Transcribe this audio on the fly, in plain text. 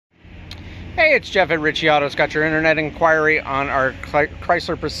Hey, it's Jeff at Ritchie Autos. Got your internet inquiry on our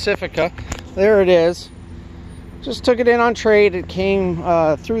Chrysler Pacifica. There it is. Just took it in on trade. It came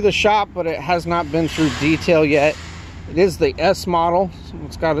through the shop, but it has not been through detail yet. It is the S model. So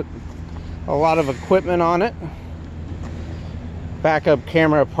it's got a lot of equipment on it. Backup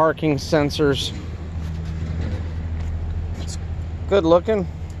camera, parking sensors. It's good looking.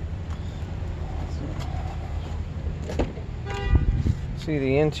 See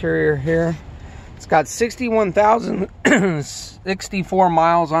the interior here. It's got 61,064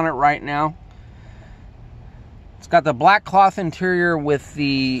 miles on it right now. It's got the black cloth interior with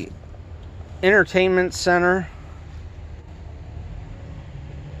the entertainment center.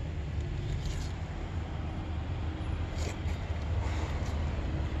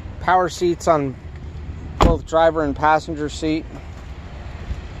 Power seats on both driver and passenger seat.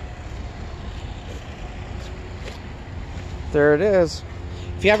 There it is.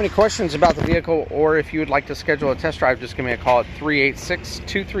 If you have any questions about the vehicle, or if you would like to schedule a test drive, just give me a call at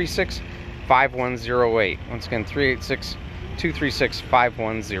 386-236-5108. Once again,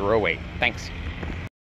 386-236-5108. Thanks.